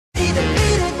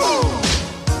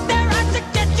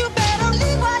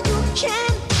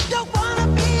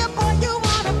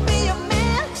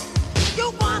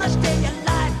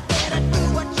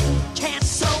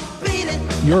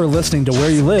You're listening to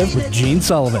Where You Live with Gene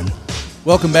Sullivan.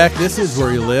 Welcome back. This is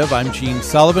Where You Live. I'm Gene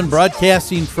Sullivan,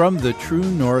 broadcasting from the True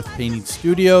North Painting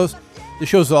Studios. The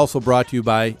show is also brought to you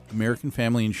by American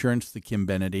Family Insurance, the Kim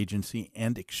Bennett Agency,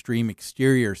 and Extreme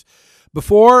Exteriors.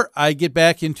 Before I get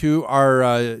back into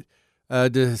our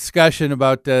discussion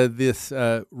about this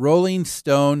Rolling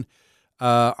Stone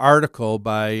article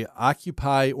by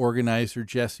Occupy organizer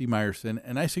Jesse Meyerson,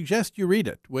 and I suggest you read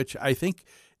it, which I think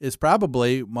is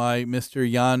probably my Mr.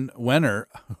 Jan Wenner,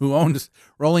 who owns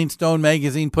Rolling Stone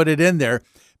magazine, put it in there,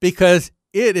 because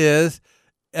it is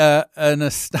an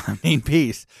astounding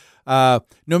piece. No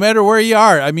matter where you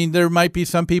are, I mean, there might be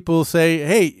some people who say,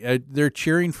 hey, they're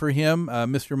cheering for him,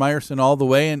 Mr. Meyerson, all the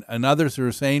way, and others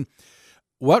are saying,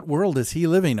 what world is he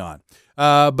living on?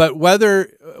 But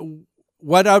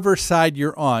whatever side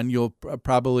you're on, you'll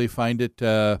probably find it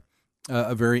a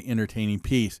very entertaining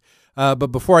piece.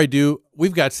 But before I do,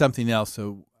 we've got something else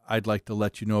so I'd like to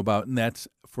let you know about, and that's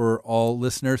for all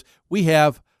listeners. We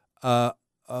have a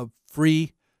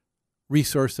free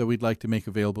resource that we'd like to make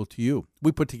available to you.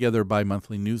 We put together a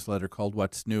bi-monthly newsletter called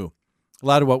What's New. A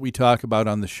lot of what we talk about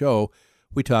on the show,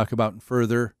 we talk about in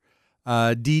further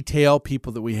detail.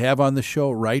 People that we have on the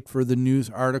show write for the news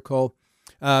article.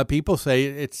 People say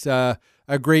it's a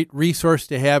great resource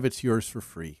to have. It's yours for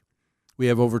free. We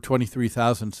have over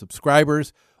 23,000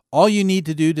 subscribers. All you need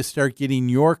to do to start getting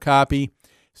your copy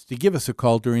is to give us a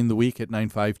call during the week at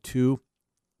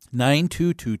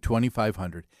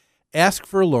 952-922-2500. Ask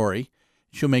for Lori.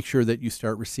 She'll make sure that you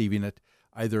start receiving it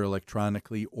either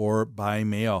electronically or by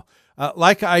mail.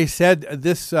 Like I said,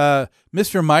 this Mr.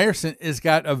 Meyerson has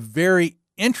got a very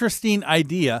interesting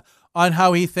idea on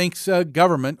how he thinks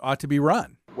government ought to be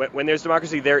run. When there's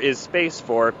democracy, there is space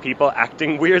for people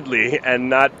acting weirdly and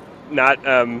not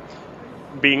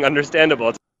being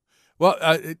understandable. Well,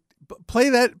 play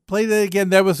that again.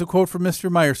 That was a quote from Mr.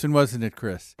 Meyerson, wasn't it,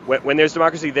 Chris? When there's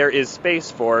democracy, there is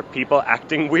space for people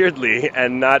acting weirdly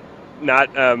and not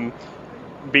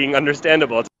being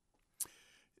understandable.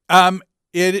 It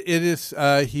is.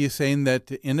 He is saying that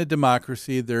in a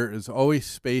democracy, there is always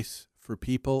space for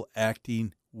people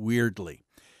acting weirdly,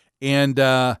 and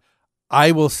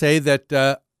I will say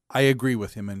that I agree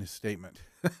with him in his statement.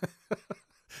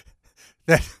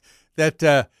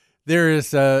 that there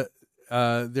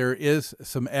is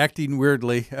some acting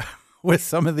weirdly with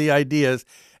some of the ideas.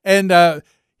 And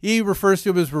he refers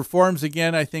to them as reforms.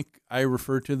 Again, I think I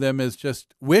refer to them as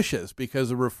just wishes, because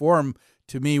a reform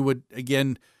to me would,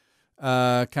 again,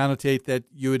 connotate that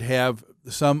you would have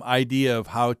some idea of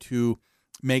how to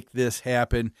make this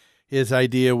happen. His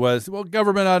idea was, well,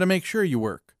 government ought to make sure you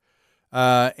work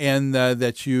and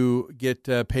that you get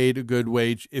paid a good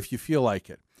wage if you feel like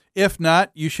it. If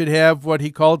not, you should have what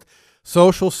he called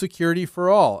Social Security for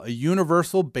all, a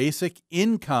universal basic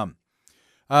income.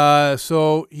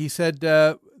 So he said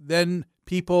then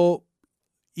people,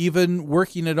 even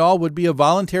working at all, would be a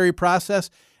voluntary process,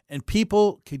 and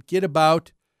people could get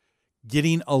about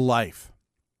getting a life.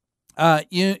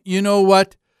 You know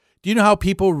what? Do you know how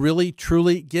people really,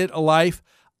 truly get a life?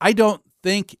 I don't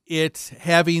think it's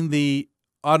having the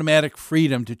automatic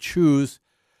freedom to choose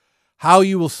how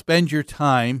you will spend your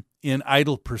time in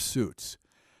idle pursuits.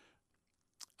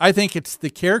 I think it's the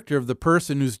character of the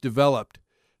person who's developed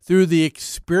through the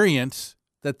experience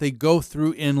that they go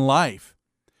through in life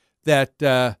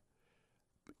that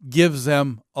gives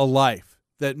them a life,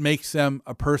 that makes them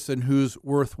a person who's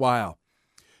worthwhile.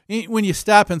 When you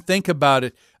stop and think about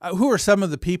it, who are some of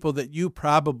the people that you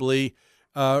probably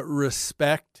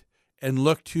respect and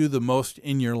look to the most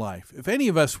in your life? If any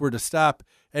of us were to stop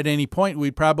at any point,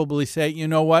 we'd probably say, you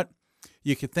know what?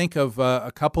 You could think of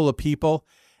a couple of people,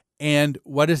 and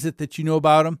what is it that you know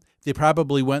about them? They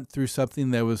probably went through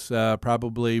something that was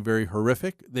probably very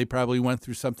horrific. They probably went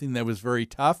through something that was very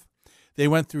tough. They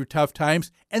went through tough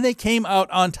times, and they came out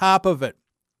on top of it.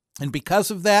 And because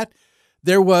of that,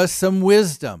 there was some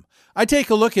wisdom. I take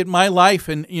a look at my life,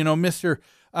 and, Mr.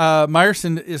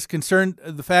 Meyerson is concerned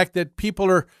the fact that people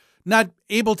are not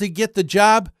able to get the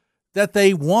job that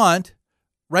they want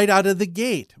right out of the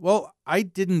gate. Well, I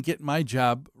didn't get my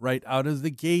job right out of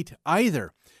the gate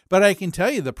either. But I can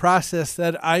tell you the process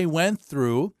that I went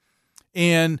through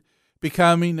in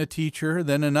becoming a teacher,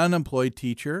 then an unemployed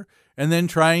teacher, and then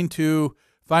trying to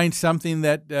find something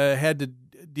that had to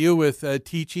deal with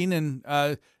teaching, and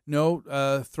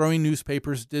throwing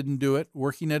newspapers didn't do it.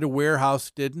 Working at a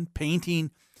warehouse didn't. Painting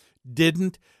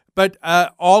didn't. But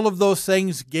all of those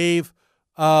things gave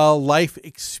life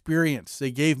experience.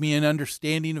 They gave me an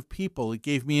understanding of people. It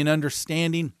gave me an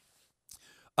understanding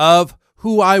of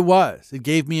who I was. It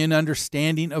gave me an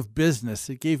understanding of business.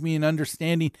 It gave me an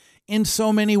understanding in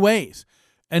so many ways.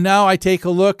 And now I take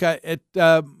a look at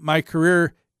my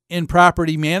career in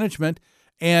property management,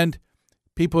 and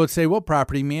people would say, well,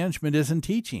 property management isn't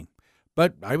teaching.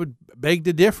 But I would beg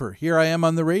to differ. Here I am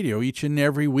on the radio each and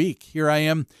every week. Here I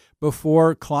am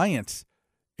before clients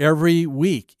every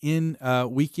week in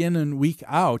and week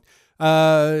out,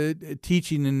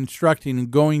 teaching and instructing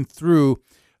and going through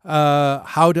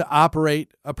how to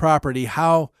operate a property,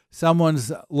 how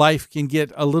someone's life can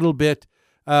get a little bit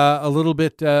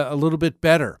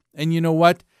better. And you know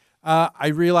what? I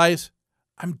realize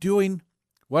I'm doing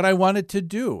what I wanted to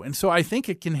do, and so I think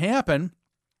it can happen.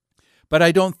 But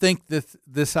I don't think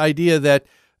this idea that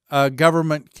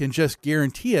government can just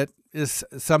guarantee it is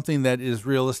something that is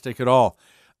realistic at all.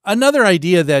 Another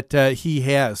idea that he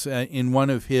has in one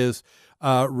of his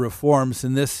reforms,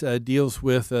 and this deals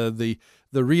with the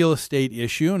real estate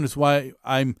issue, and is why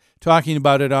I'm talking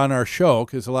about it on our show,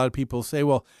 because a lot of people say,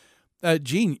 well,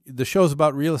 Gene, the show's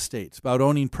about real estate. It's about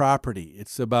owning property.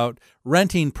 It's about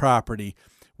renting property.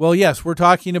 Well, yes, we're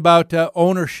talking about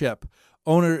ownership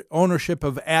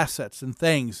of assets and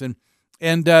things,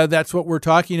 and that's what we're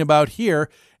talking about here.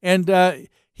 And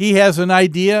he has an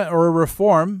idea or a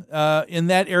reform in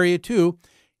that area too.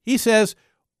 He says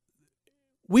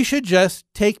we should just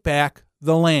take back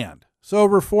the land. So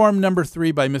reform number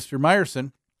 3 by Mr.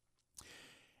 Meyerson,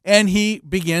 and he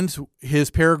begins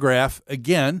his paragraph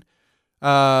again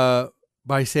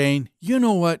by saying, you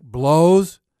know what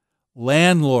blows?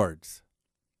 Landlords.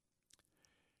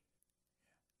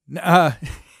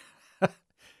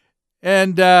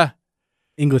 And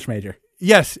English major.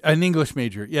 Yes, an English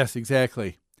major. Yes,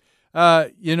 exactly.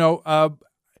 I'm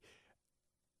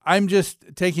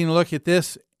just taking a look at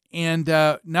this, and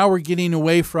now we're getting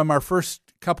away from our first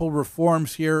couple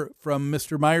reforms here from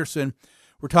Mr. Meyerson.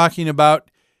 We're talking about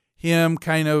him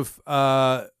kind of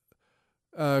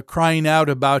crying out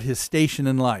about his station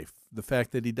in life, the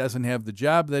fact that he doesn't have the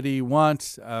job that he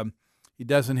wants. He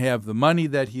doesn't have the money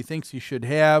that he thinks he should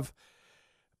have.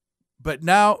 But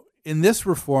now in this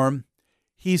reform,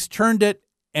 he's turned it,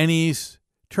 and he's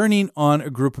turning on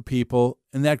a group of people,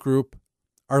 and that group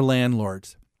are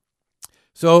landlords.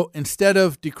 So instead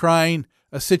of decrying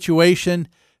a situation,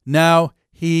 now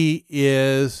he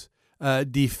is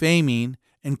defaming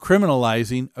and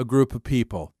criminalizing a group of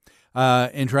people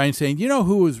and trying saying, you know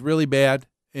who is really bad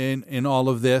in all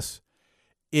of this?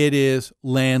 It is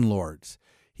landlords.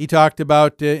 He talked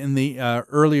about in the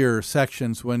earlier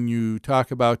sections when you talk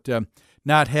about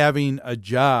not having a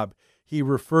job, he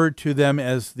referred to them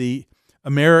as the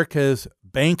America's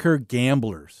banker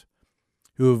gamblers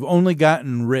who have only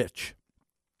gotten rich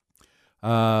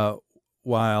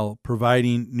while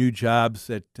providing new jobs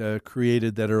that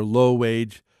created that are low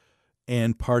wage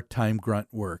and part-time grunt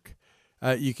work.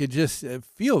 You could just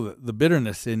feel the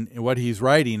bitterness in what he's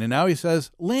writing. And now he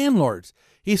says landlords.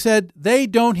 He said they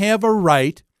don't have a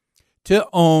right to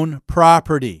own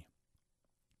property.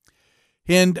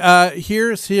 And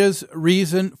here's his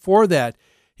reason for that.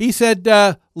 He said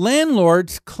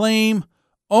landlords claim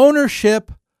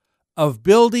ownership of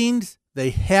buildings they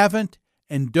haven't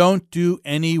and don't do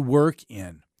any work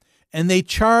in. And they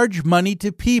charge money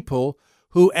to people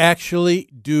who actually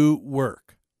do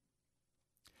work.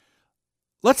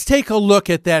 Let's take a look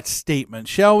at that statement,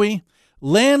 shall we?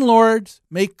 Landlords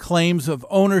make claims of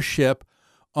ownership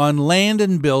on land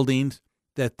and buildings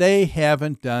that they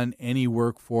haven't done any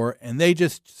work for. And they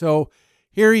just, so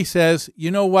here he says,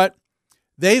 you know what?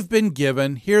 They've been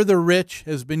given, here the rich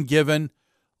has been given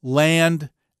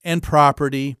land and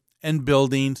property and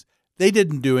buildings. They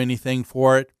didn't do anything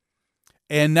for it.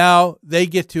 And now they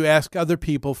get to ask other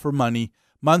people for money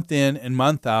month in and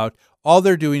month out. All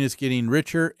they're doing is getting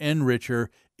richer and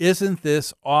richer. Isn't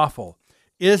this awful?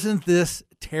 Isn't this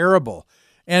terrible?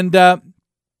 And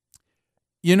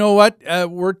you know what?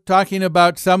 We're talking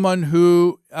about someone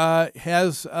who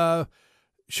has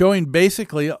showing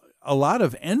basically a lot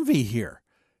of envy here.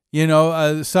 You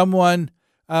know, someone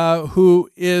who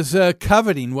is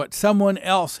coveting what someone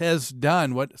else has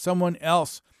done, what someone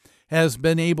else has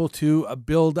been able to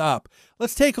build up.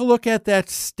 Let's take a look at that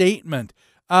statement.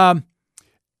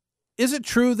 Is it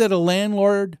true that a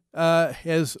landlord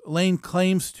has laid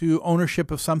claims to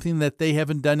ownership of something that they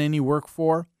haven't done any work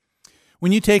for?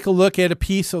 When you take a look at a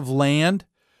piece of land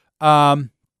and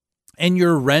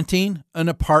you're renting an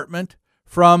apartment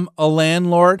from a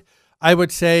landlord, I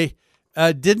would say,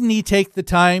 didn't he take the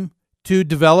time to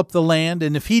develop the land?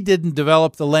 And if he didn't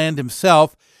develop the land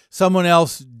himself, someone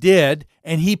else did,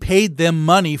 and he paid them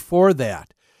money for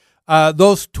that.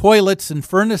 Those toilets and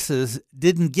furnaces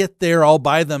didn't get there all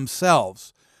by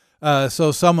themselves,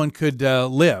 so someone could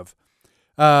live.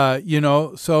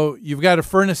 So you've got a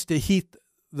furnace to heat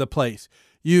the place.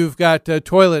 You've got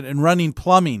toilet and running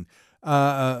plumbing,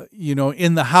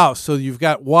 in the house, so you've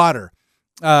got water,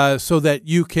 so that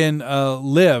you can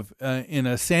live in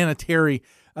a sanitary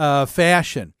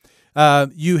fashion.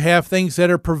 You have things that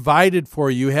are provided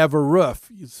for you. You have a roof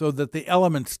so that the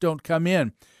elements don't come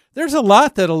in. There's a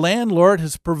lot that a landlord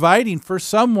is providing for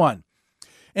someone.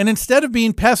 And instead of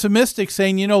being pessimistic,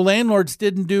 saying, landlords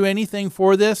didn't do anything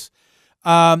for this,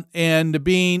 and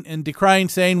decrying,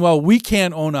 saying, well, we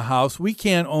can't own a house, we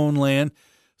can't own land,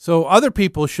 so other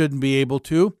people shouldn't be able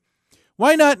to.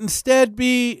 Why not instead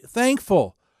be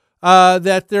thankful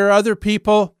that there are other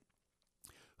people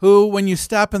who, when you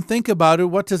stop and think about it,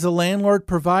 what does a landlord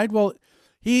provide? Well,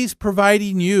 he's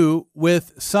providing you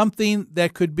with something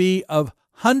that could be of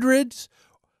hundreds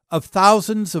of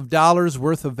thousands of dollars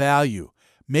worth of value,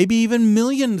 maybe even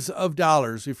millions of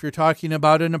dollars if you're talking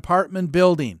about an apartment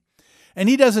building. And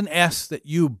he doesn't ask that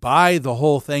you buy the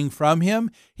whole thing from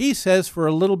him. He says for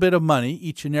a little bit of money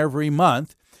each and every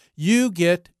month, you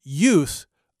get use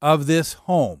of this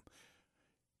home.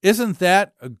 Isn't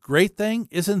that a great thing?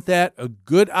 Isn't that a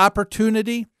good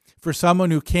opportunity for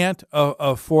someone who can't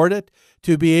afford it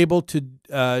to be able to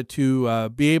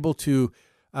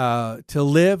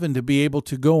live and to be able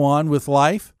to go on with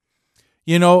life?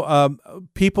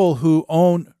 People who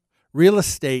own real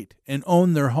estate and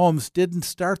own their homes didn't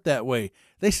start that way.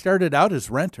 They started out as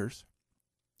renters.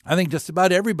 I think just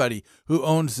about everybody who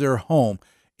owns their home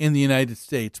in the United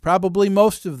States, probably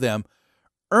most of them,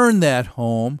 earned that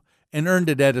home and earned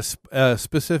it at a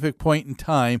specific point in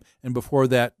time, and before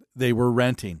that they were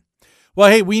renting. Well,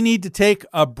 hey, we need to take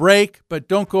a break, but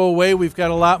don't go away. We've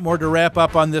got a lot more to wrap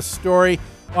up on this story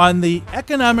on the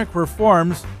economic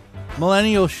reforms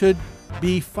millennials should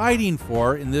be fighting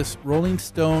for in this Rolling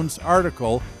Stones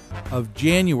article of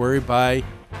January by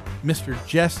Mr.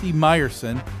 Jesse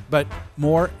Meyerson, but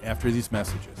more after these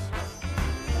messages.